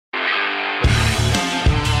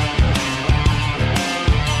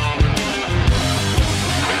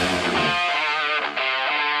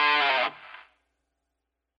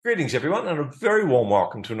Greetings, everyone, and a very warm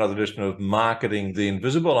welcome to another edition of Marketing the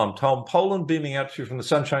Invisible. I'm Tom Poland, beaming out to you from the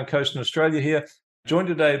Sunshine Coast in Australia here, joined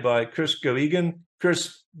today by Chris Goegan.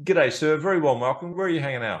 Chris, g'day, sir. Very warm welcome. Where are you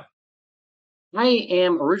hanging out? I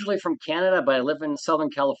am originally from Canada, but I live in Southern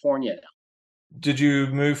California Did you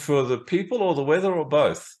move for the people or the weather or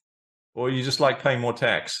both? Or you just like paying more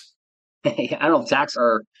tax? now. I don't know if tax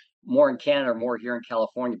are more in Canada or more here in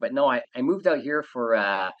California, but no, I moved out here for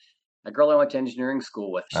a girl I went to engineering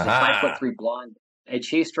school with. She's a 5'3" Aha! blonde. I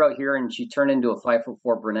chased her out here and she turned into a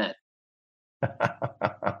 5'4" brunette.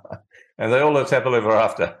 And they all lived happily ever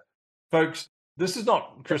after. Folks, this is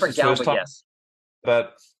not Different Chris's gal, first but time, yes.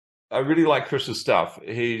 but I really like Chris's stuff.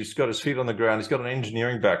 He's got his feet on the ground. He's got an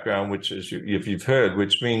engineering background, which is, if you've heard,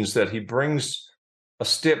 which means that he brings a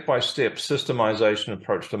step-by-step systemization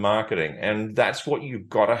approach to marketing. And that's what you've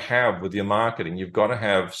got to have with your marketing. You've got to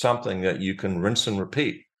have something that you can rinse and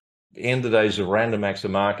repeat. In the days of random acts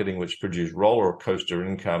of marketing, which produce roller coaster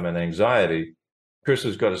income and anxiety, Chris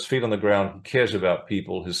has got his feet on the ground. He cares about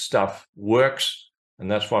people. His stuff works. And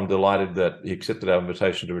that's why I'm delighted that he accepted our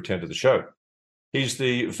invitation to return to the show. He's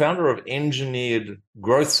the founder of Engineered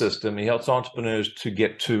Growth System. He helps entrepreneurs to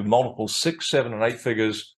get to multiple 6, 7, and 8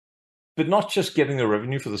 figures, but not just getting the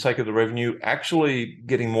revenue for the sake of the revenue, actually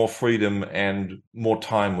getting more freedom and more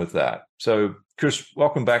time with that. So, Chris,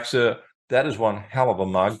 welcome back, sir. That is one hell of a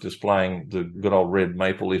mug displaying the good old red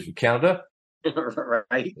maple leaf of Canada.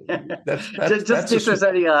 Right. That's Just, that's just in that's case a. there's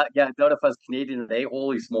any doubt if I was Canadian today.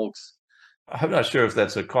 Holy smokes. I'm not sure if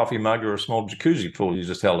that's a coffee mug or a small jacuzzi pool you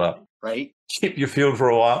just held up. Right. Keep your field for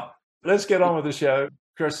a while. Let's get on with the show.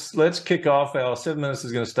 Chris, let's kick off. Our 7 minutes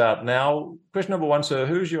is going to start now. Question number one, sir.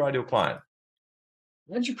 Who's your ideal client?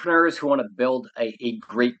 Entrepreneurs who want to build a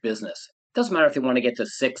great business. Doesn't matter if they want to get to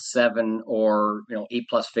 6, 7, or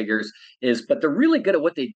 8+ figures, but they're really good at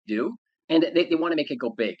what they do, and they want to make it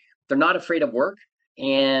go big. They're not afraid of work,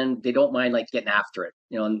 and they don't mind like getting after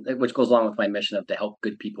it. Which goes along with my mission of to help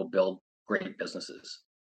good people build great businesses.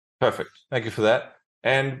 Perfect. Thank you for that.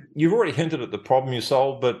 And you've already hinted at the problem you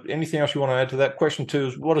solve, but anything else you want to add to that? Question two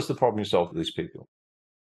is, what is the problem you solve for these people?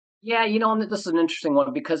 Yeah, and this is an interesting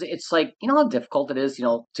one because it's like, how difficult it is,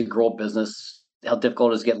 to grow a business, how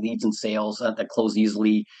difficult it is to get leads and sales that close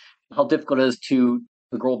easily, how difficult it is to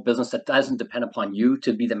grow a business that doesn't depend upon you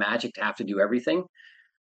to be the magic, to have to do everything.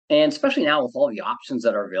 And especially now with all the options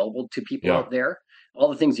that are available to people Yeah. out there, all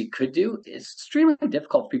the things you could do, it's extremely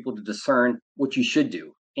difficult for people to discern what you should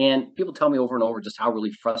do. And people tell me over and over just how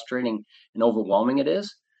really frustrating and overwhelming it is.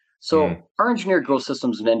 Mm, So our engineered growth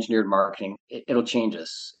systems and engineered marketing, it'll change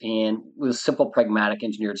us. And with a simple, pragmatic,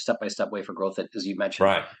 engineered step-by-step way for growth that, as you mentioned,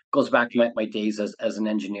 right. goes back to my days as an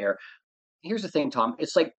engineer. Here's the thing, Tom.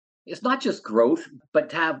 It's like, it's not just growth, but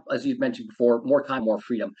to have, as you've mentioned before, more time, more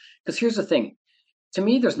freedom. Because here's the thing, to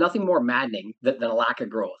me, there's nothing more maddening than a lack of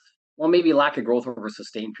growth. Well, maybe lack of growth over a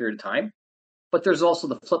sustained period of time, but there's also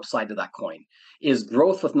the flip side to that coin. Is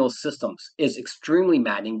growth with no systems is extremely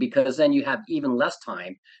maddening, because then you have even less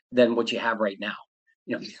time than what you have right now.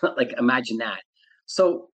 Like, imagine that.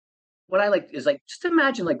 So what I like is, like, just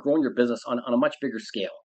imagine like growing your business on a much bigger scale.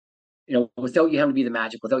 Without you having to be the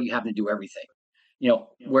magic, without you having to do everything.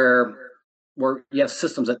 Where you have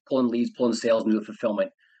systems that pull in leads, pull in sales, and do the fulfillment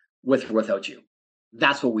with or without you.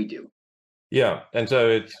 That's what we do. Yeah. And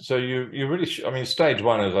so you really, I mean, stage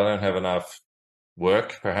one is I don't have enough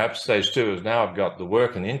work, perhaps. Stage two is now I've got the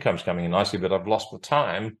work and the income's coming in nicely, but I've lost the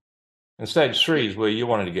time. And stage three is where you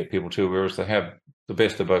wanted to get people to, whereas they have the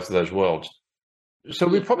best of both of those worlds. So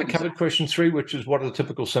we Yeah, probably covered exactly. question three, which is what are the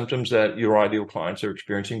typical symptoms that your ideal clients are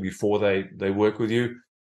experiencing before they work with you?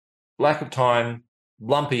 Lack of time,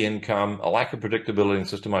 lumpy income, a lack of predictability and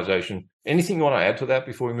systemization. Anything you want to add to that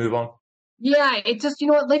before we move on? Yeah, it just,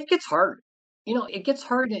 life gets hard. It gets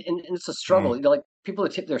hard, and it's a struggle. Mm, Like, people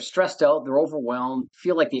that they're stressed out, they're overwhelmed,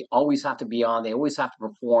 feel like they always have to be on, they always have to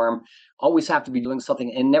perform, always have to be doing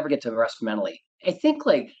something, and never get to rest mentally. I think,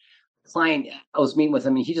 like, client I was meeting with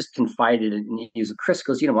him, and he just confided, and he was Chris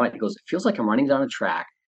goes, you know what? He goes, it feels like I'm running down a track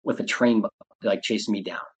with a train like chasing me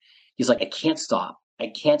down. He's like, I can't stop,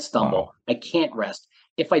 I can't stumble, wow. I can't rest.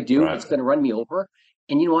 If I do, Right. it's going to run me over.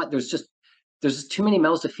 And you know what? There's just too many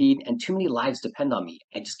mouths to feed, and too many lives depend on me.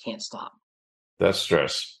 I just can't stop. That's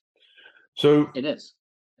stress. So It is.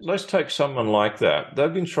 let's take someone like that.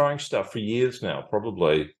 They've been trying stuff for years now,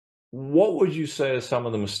 probably. What would you say are some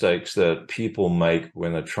of the mistakes that people make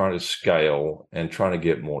when they're trying to scale and trying to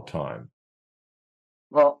get more time?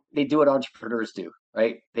 Well, they do what entrepreneurs do,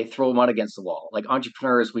 right? They throw them out against the wall. Like,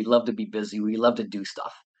 entrepreneurs, we love to be busy. We love to do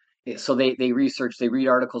stuff. So they research, they read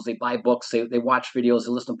articles, they buy books, they watch videos,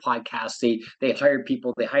 they listen to podcasts, they hire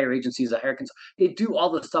people, they hire agencies, they do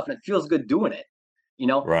all this stuff, and it feels good doing it,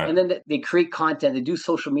 Right. and then they create content, they do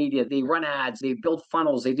social media, they run ads, they build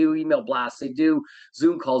funnels, they do email blasts, they do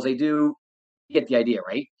Zoom calls, you get the idea,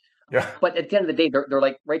 right? Yeah. But at the end of the day, they're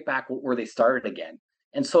like right back where they started again.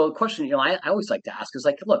 And so the question, I always like to ask is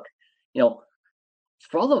like, look, you know,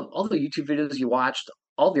 for all the YouTube videos you watched,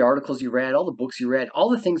 all the articles you read, all the books you read, all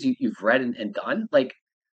the things you've read and done, like,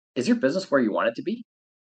 is your business where you want it to be?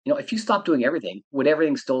 If you stop doing everything, would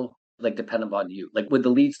everything still like depend upon you? Like, would the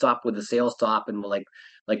lead stop? Would the sales stop? And like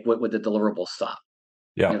what would the deliverables stop?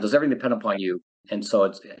 Yeah. Does everything depend upon you? And so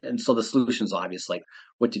the solution's obvious. Like,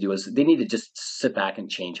 what to do is they need to just sit back and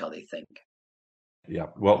change how they think. Yeah.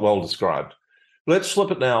 Well described. Let's flip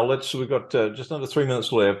it now. We've got just under 3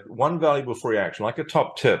 minutes left. One valuable free action, like a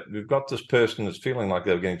top tip. We've got this person that's feeling like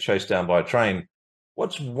they're getting chased down by a train.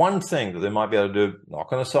 What's one thing that they might be able to do? Not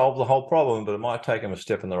going to solve the whole problem, but it might take them a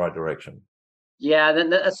step in the right direction. Yeah, then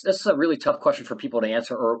that's a really tough question for people to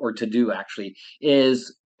answer or to do actually,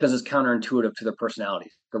 is because it's counterintuitive to their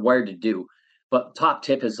personalities. They're wired to do. But top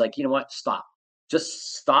tip is like, you know what? Stop.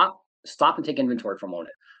 Just stop and take inventory for a moment.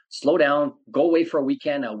 Slow down, go away for a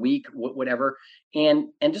weekend, a week, whatever, and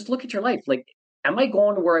just look at your life. Like, am I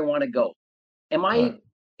going where I want to go? Am I Right.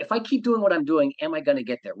 If I keep doing what I'm doing, am I going to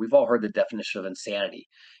get there? We've all heard the definition of insanity,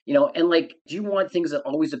 and like, do you want things that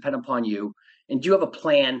always depend upon you? And do you have a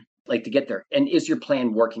plan like to get there? And is your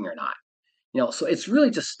plan working or not? So it's really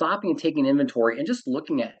just stopping and taking inventory and just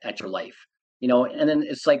looking at your life, and then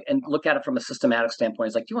it's like, and look at it from a systematic standpoint.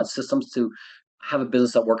 It's like, do you want systems to have a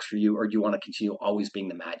business that works for you, or do you want to continue always being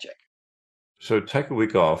the magic? So take a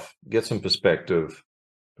week off, get some perspective,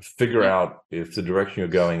 figure Yeah. out if the direction you're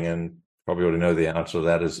going in, probably already know the answer to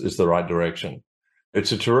that, is the right direction.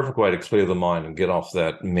 It's a terrific way to clear the mind and get off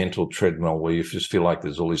that mental treadmill where you just feel like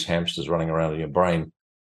there's all these hamsters running around in your brain.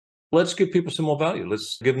 Let's give people some more value.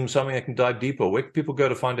 Let's give them something that can dive deeper. Where can people go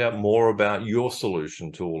to find out more about your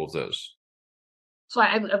solution to all of this? So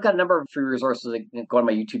I've got a number of free resources. Like, go on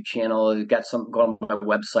my YouTube channel. I've got some go on my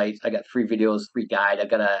website. I got free videos, free guide. I've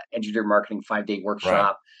got a engineer marketing 5-day Right.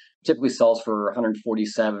 workshop. Typically sells for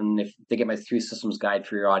 147. If they get my 3 systems guide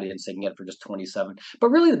for your audience, they can get it for just 27.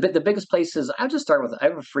 But really, the biggest place is I just start with, I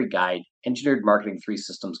have a free guide, engineered marketing 3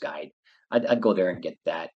 systems guide. I'd go there and get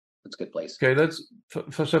that. It's a good place. Okay,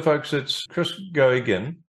 so folks, it's Chris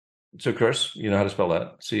Goegan. So Chris, you know how to spell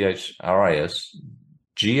that?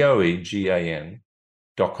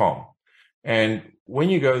 ChrisGoegan.com. And when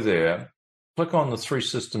you go there, click on the 3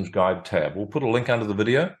 systems guide tab. We'll put a link under the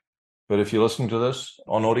video, but if you're listening to this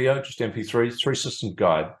on audio, just MP3, 3 systems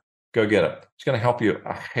guide, go get it. It's going to help you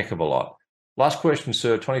a heck of a lot. Last question,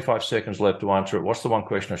 sir, 25 seconds left to answer it. What's the one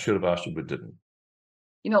question I should have asked you but didn't?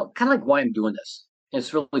 Kind of like why I'm doing this.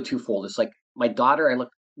 It's really twofold. It's like my daughter,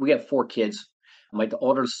 we have 4 kids. My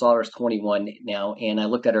oldest daughter is 21 now, and I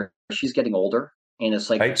looked at her, she's getting older. And it's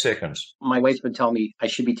like, 8 seconds. my wife's been telling me I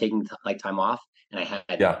should be taking like time off, and I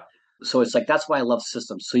hadn't. Yeah. So it's like, that's why I love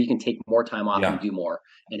systems. So you can take more time off and Yeah. do more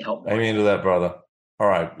and help more. Amen to that, brother. All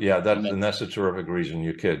right. Yeah, Amen. and that's a terrific reason,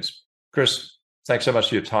 your kids. Chris, thanks so much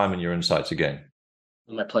for your time and your insights again.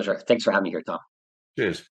 My pleasure. Thanks for having me here, Tom.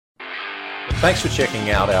 Cheers. Thanks for checking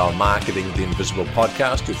out our Marketing the Invisible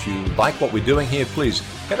podcast. If you like what we're doing here, please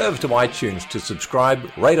head over to iTunes to subscribe,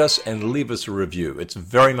 rate us, and leave us a review. It's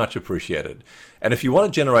very much appreciated. And if you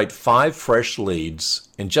want to generate 5 fresh leads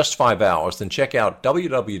in just 5 hours, then check out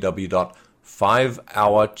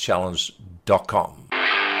www.5hourchallenge.com.